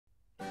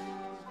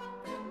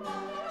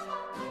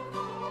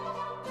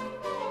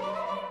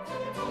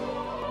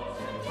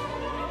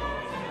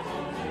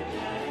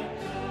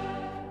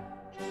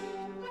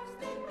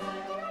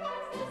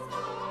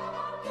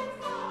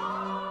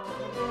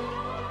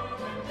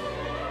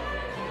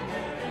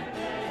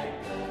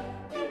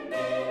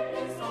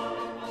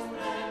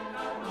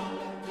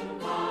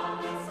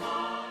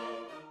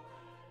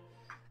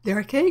The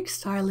archaic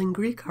style in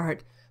Greek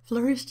art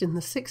flourished in the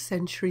 6th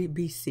century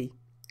BC.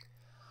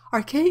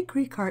 Archaic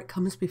Greek art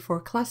comes before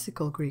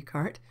classical Greek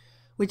art,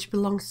 which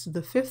belongs to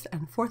the 5th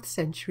and 4th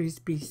centuries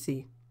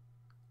BC.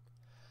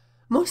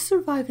 Most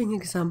surviving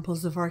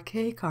examples of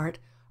archaic art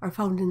are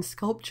found in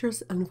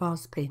sculptures and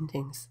vase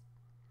paintings.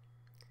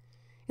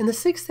 In the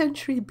 6th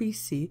century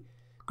BC,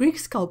 Greek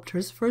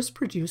sculptors first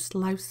produced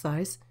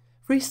life-size,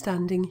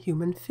 freestanding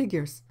human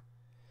figures.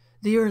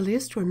 The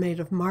earliest were made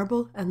of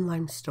marble and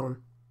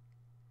limestone.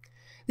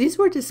 These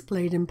were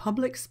displayed in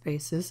public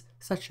spaces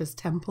such as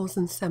temples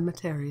and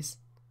cemeteries.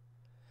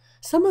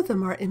 Some of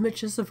them are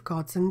images of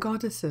gods and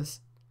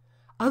goddesses.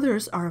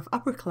 Others are of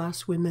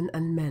upper-class women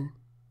and men.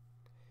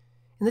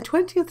 In the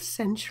 20th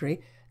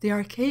century, the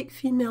archaic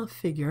female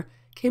figure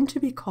came to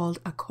be called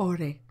a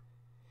kore.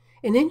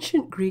 In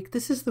ancient Greek,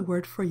 this is the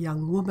word for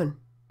young woman.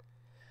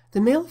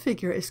 The male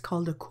figure is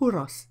called a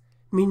kouros,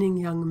 meaning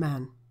young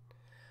man.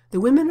 The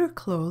women are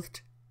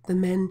clothed, the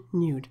men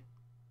nude.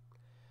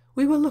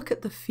 We will look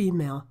at the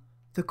female,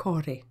 the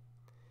kore.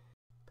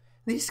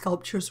 These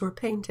sculptures were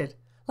painted,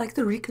 like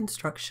the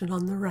reconstruction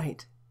on the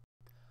right.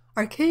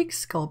 Archaic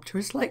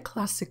sculptors, like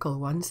classical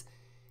ones,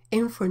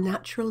 aim for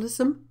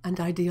naturalism and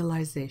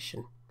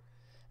idealization.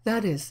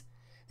 That is,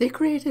 they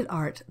created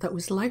art that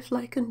was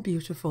lifelike and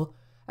beautiful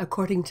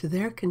according to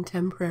their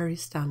contemporary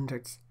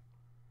standards.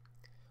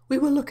 We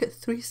will look at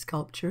 3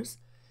 sculptures,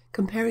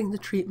 comparing the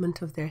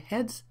treatment of their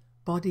heads,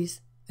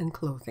 bodies, and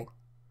clothing.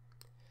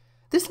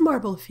 This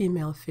marble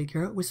female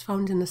figure was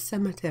found in a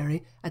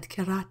cemetery at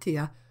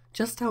Keratia,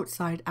 just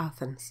outside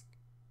Athens.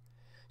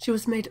 She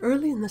was made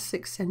early in the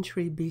 6th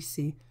century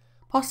BC,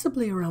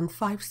 possibly around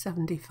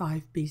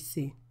 575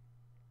 BC.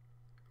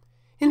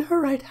 In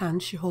her right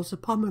hand she holds a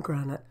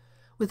pomegranate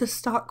with a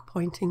stalk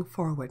pointing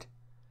forward.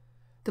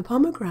 The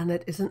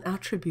pomegranate is an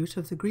attribute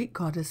of the Greek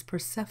goddess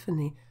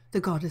Persephone,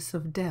 the goddess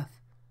of death,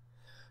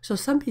 so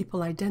some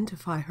people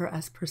identify her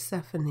as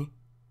Persephone.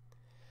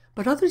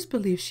 But others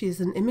believe she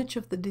is an image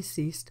of the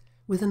deceased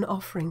with an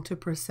offering to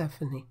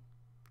Persephone.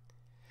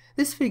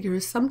 This figure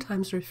is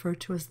sometimes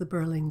referred to as the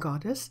Berlin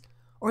goddess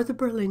or the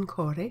Berlin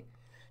kore,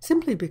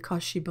 simply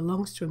because she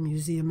belongs to a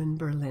museum in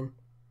Berlin.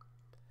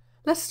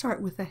 Let's start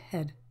with the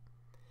head.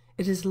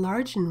 It is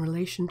large in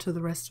relation to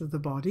the rest of the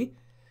body,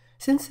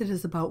 since it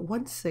is about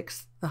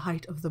 1/6 the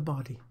height of the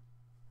body.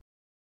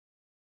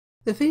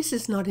 The face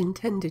is not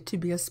intended to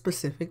be a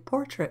specific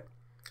portrait.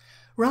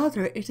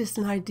 Rather, it is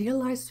an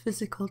idealized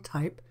physical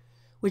type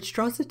which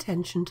draws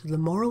attention to the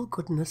moral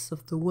goodness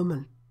of the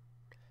woman.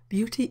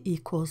 Beauty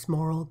equals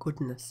moral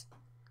goodness.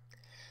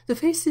 The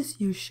face is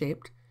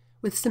U-shaped,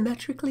 with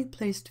symmetrically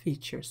placed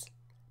features.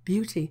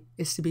 Beauty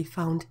is to be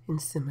found in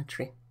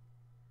symmetry.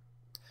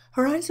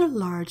 Her eyes are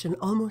large and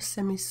almost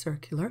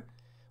semicircular,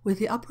 with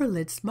the upper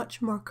lids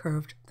much more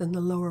curved than the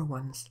lower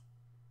ones.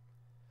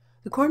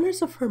 The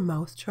corners of her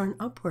mouth turn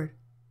upward.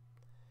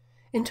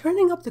 In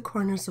turning up the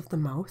corners of the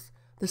mouth,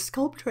 the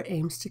sculptor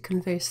aims to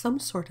convey some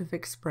sort of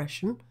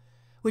expression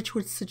which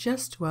would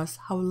suggest to us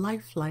how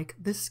lifelike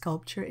this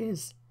sculpture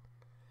is.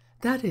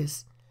 That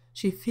is,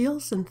 she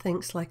feels and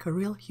thinks like a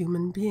real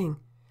human being,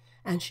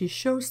 and she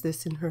shows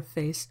this in her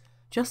face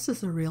just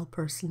as a real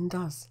person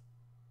does.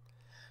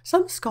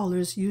 Some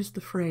scholars use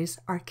the phrase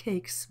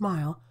archaic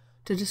smile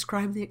to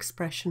describe the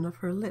expression of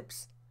her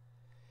lips.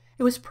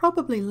 It was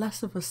probably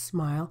less of a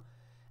smile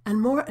and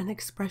more an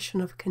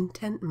expression of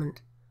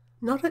contentment,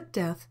 not at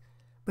death,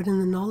 but in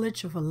the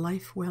knowledge of a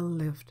life well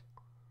lived.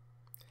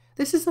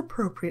 This is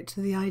appropriate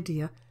to the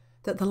idea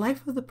that the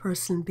life of the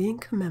person being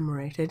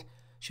commemorated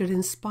should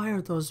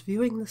inspire those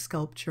viewing the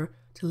sculpture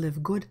to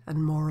live good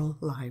and moral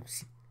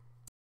lives.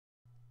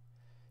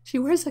 She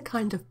wears a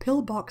kind of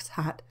pillbox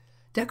hat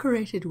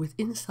decorated with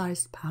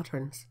incised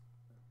patterns.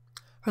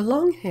 Her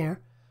long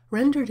hair,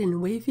 rendered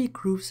in wavy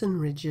grooves and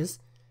ridges,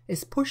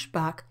 is pushed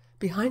back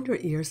behind her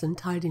ears and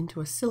tied into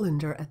a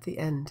cylinder at the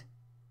end.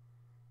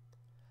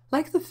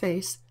 Like the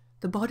face,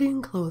 the body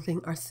and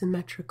clothing are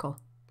symmetrical.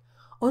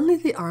 Only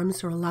the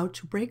arms are allowed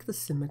to break the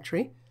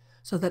symmetry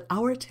so that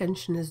our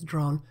attention is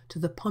drawn to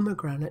the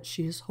pomegranate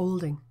she is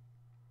holding.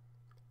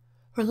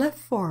 Her left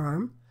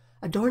forearm,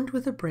 adorned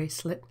with a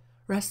bracelet,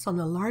 rests on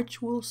a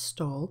large wool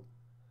stole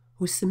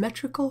whose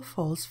symmetrical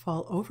folds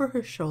fall over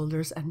her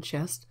shoulders and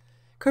chest,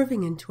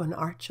 curving into an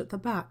arch at the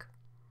back.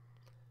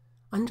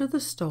 Under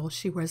the stole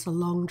she wears a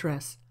long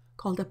dress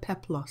called a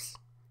peplos.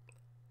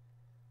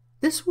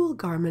 This wool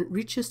garment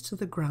reaches to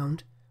the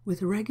ground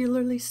with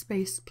regularly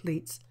spaced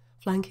pleats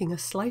flanking a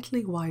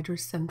slightly wider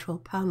central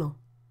panel.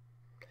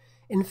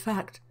 In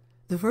fact,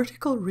 the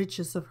vertical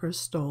ridges of her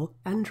stole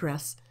and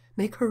dress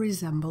make her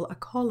resemble a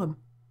column.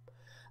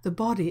 The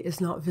body is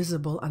not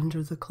visible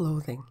under the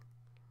clothing.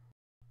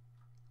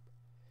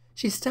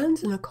 She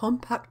stands in a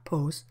compact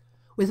pose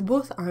with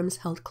both arms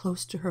held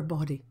close to her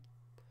body.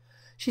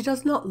 She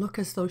does not look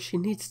as though she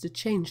needs to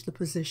change the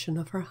position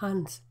of her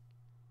hands.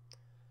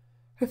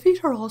 Her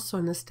feet are also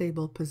in a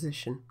stable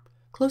position,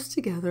 close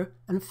together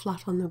and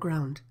flat on the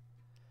ground.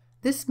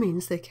 This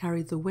means they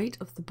carry the weight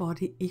of the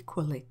body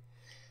equally.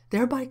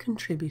 thereby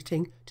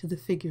contributing to the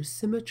figure's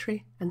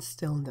symmetry and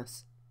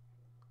stillness.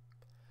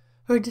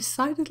 Her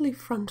decidedly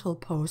frontal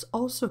pose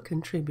also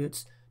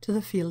contributes to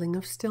the feeling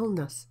of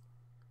stillness.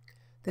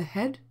 The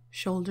head,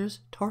 shoulders,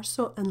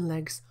 torso, and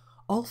legs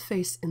all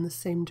face in the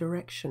same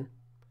direction.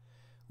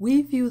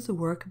 We view the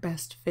work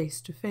best face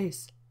to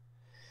face.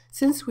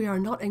 Since we are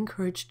not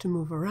encouraged to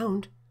move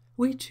around,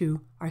 we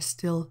too are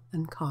still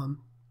and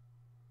calm.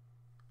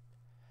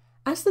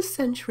 As the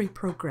century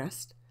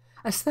progressed,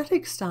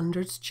 aesthetic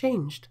standards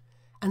changed,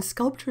 and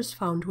sculptors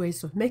found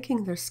ways of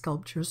making their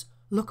sculptures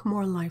look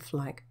more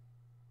lifelike.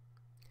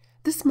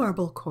 This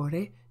marble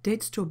core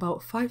dates to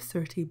about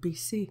 530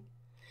 BC.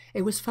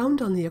 It was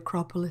found on the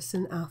Acropolis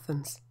in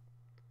Athens.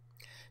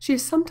 She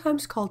is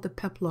sometimes called the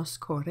peplos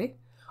core,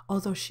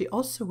 although she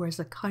also wears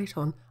a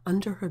chiton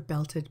under her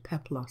belted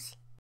peplos.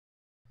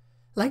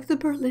 Like the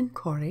Berlin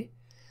core,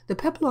 the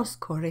peplos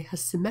core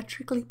has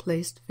symmetrically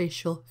placed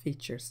facial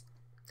features.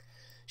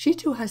 She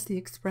too has the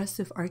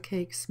expressive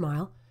archaic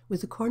smile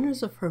with the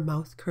corners of her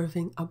mouth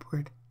curving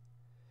upward.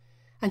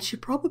 And she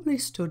probably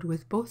stood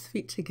with both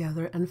feet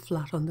together and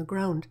flat on the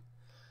ground,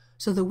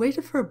 so the weight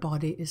of her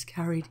body is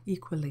carried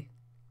equally.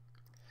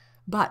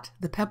 But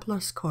the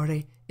peplos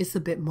core is a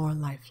bit more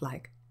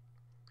lifelike.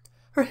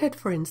 Her head,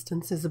 for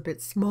instance, is a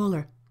bit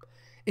smaller.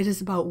 It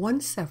is about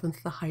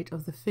 1/7 the height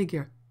of the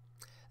figure.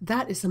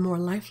 That is a more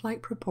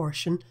lifelike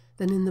proportion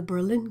than in the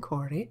Berlin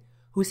core,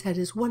 whose head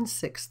is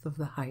 1/6 of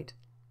the height.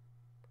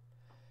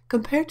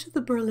 Compared to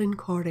the Berlin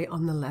core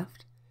on the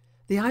left,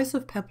 the eyes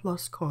of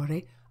peplos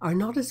core are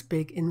not as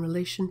big in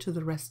relation to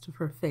the rest of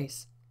her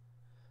face.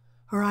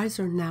 Her eyes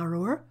are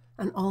narrower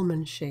and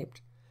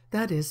almond-shaped.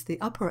 That is,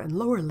 the upper and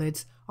lower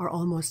lids are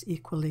almost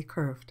equally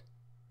curved.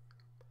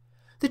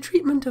 The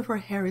treatment of her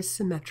hair is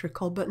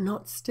symmetrical but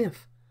not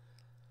stiff.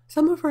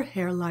 Some of her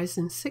hair lies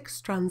in 6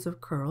 strands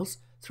of curls,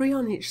 3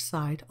 on each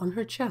side, on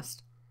her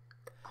chest.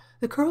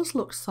 The curls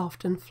look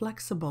soft and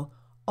flexible,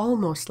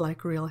 almost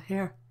like real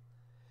hair.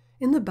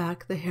 In the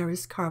back, the hair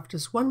is carved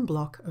as one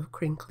block of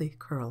crinkly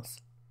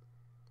curls.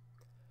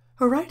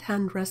 Her right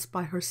hand rests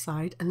by her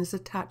side and is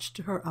attached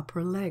to her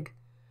upper leg,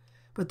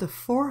 but the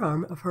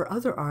forearm of her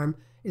other arm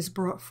is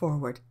brought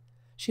forward.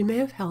 She may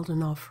have held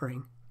an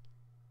offering.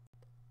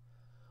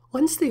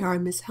 Once the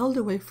arm is held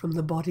away from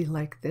the body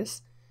like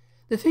this,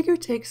 the figure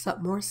takes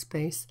up more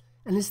space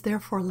and is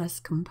therefore less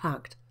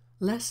compact,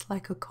 less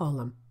like a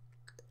column.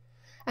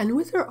 And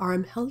with her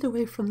arm held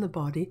away from the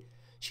body,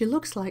 she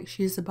looks like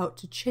she is about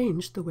to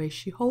change the way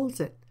she holds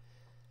it,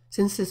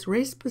 since this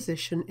raised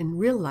position in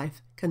real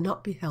life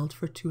cannot be held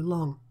for too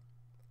long.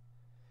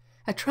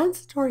 A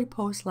transitory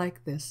pose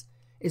like this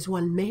is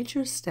one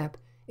major step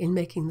in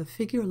making the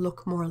figure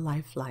look more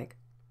lifelike.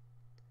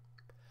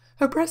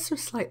 Her breasts are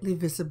slightly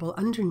visible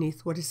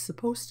underneath what is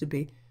supposed to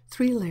be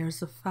 3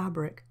 layers of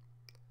fabric.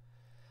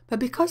 But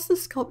because the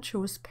sculpture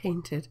was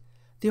painted,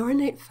 the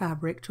ornate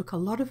fabric took a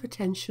lot of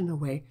attention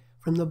away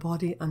from the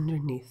body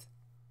underneath.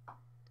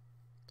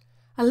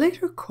 A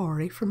later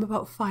core from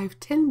about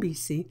 510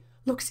 BC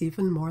looks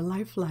even more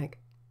lifelike.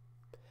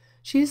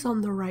 She is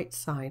on the right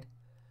side.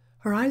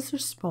 Her eyes are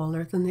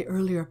smaller than the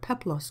earlier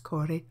peplos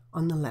core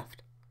on the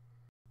left.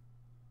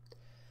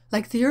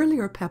 Like the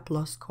earlier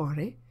peplos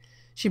core,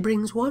 she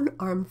brings one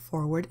arm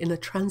forward in a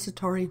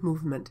transitory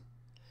movement.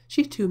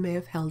 She too may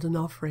have held an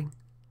offering.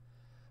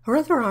 Her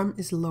other arm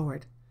is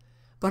lowered,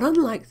 but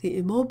unlike the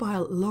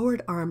immobile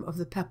lowered arm of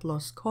the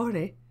peplos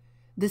core,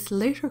 this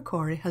later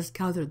core has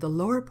gathered the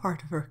lower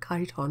part of her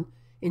chiton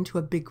into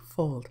a big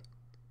fold.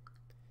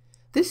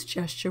 This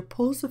gesture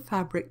pulls the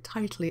fabric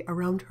tightly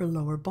around her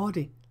lower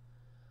body,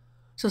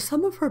 so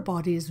some of her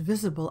body is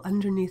visible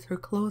underneath her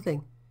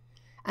clothing,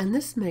 and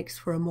this makes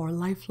for a more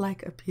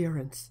lifelike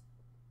appearance.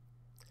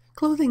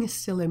 Clothing is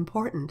still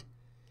important.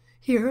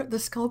 Here, the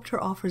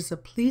sculptor offers a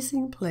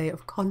pleasing play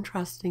of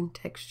contrasting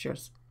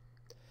textures.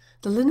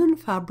 The linen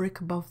fabric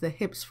above the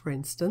hips, for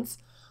instance,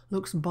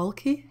 looks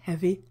bulky,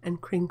 heavy,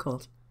 and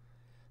crinkled.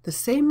 The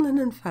same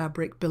linen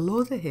fabric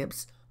below the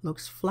hips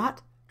looks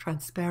flat,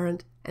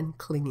 transparent, and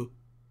clingy.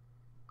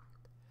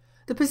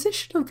 The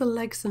position of the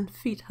legs and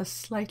feet has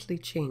slightly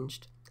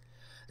changed.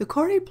 The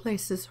core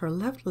places her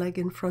left leg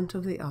in front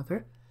of the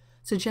other,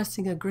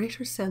 suggesting a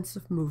greater sense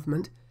of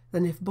movement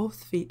than if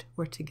both feet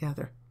were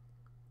together.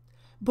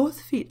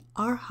 Both feet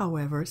are,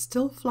 however,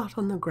 still flat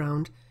on the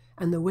ground,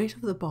 and the weight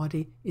of the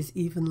body is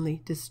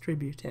evenly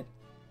distributed.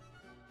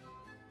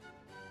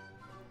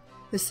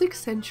 The 6th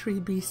century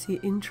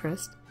BC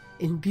interest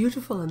in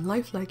beautiful and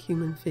lifelike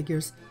human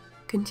figures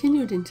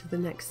continued into the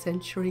next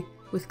century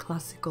with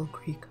classical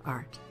Greek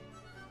art.